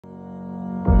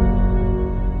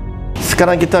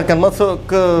Sekarang kita akan masuk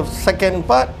ke second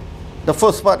part. The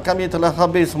first part kami telah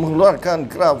habis mengeluarkan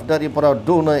graf daripada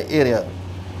donor area.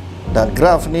 Dan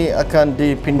graf ni akan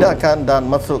dipindahkan dan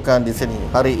masukkan di sini.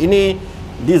 Hari ini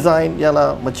design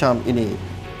ialah macam ini.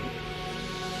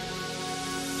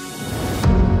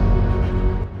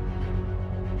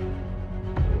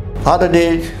 Other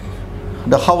day,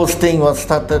 the harvesting was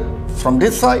started from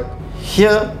this side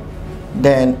here.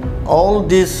 Then all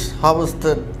this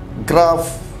harvested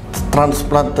graft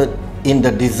transplanted in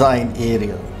the design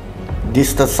area.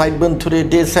 This the sideburn today,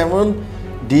 day 7.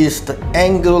 This the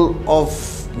angle of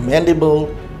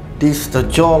mandible. This the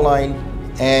jawline,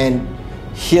 and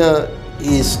here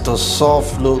is the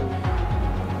soft look.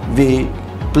 We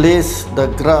place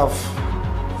the graft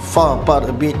far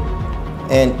apart a bit,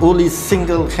 and only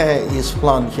single hair is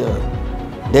planted here.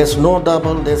 There's no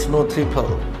double, there's no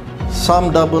triple.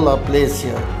 Some double are placed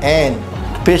here, and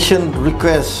patient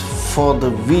requests for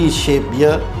the V shape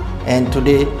here, and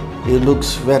today it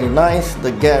looks very nice.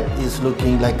 The gap is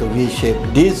looking like a V shape.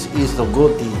 This is the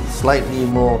goatee, slightly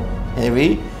more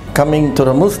heavy. Coming to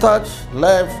the mustache,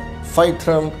 left,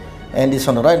 phytrum, and this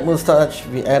on the right mustache.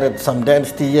 We added some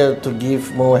density here to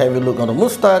give more heavy look on the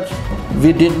mustache.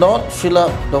 We did not fill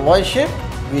up the Y shape.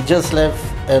 We just left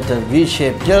at the V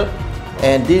shape here,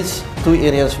 and these two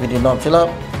areas we did not fill up.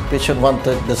 Patient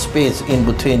wanted the space in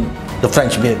between the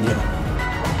French beard here.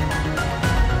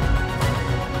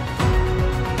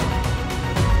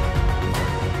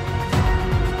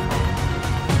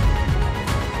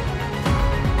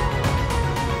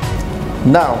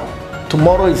 Now,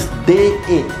 tomorrow is day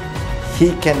 8.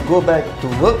 He can go back to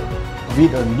work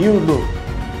with a new look,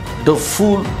 the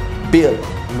full beard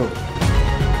look.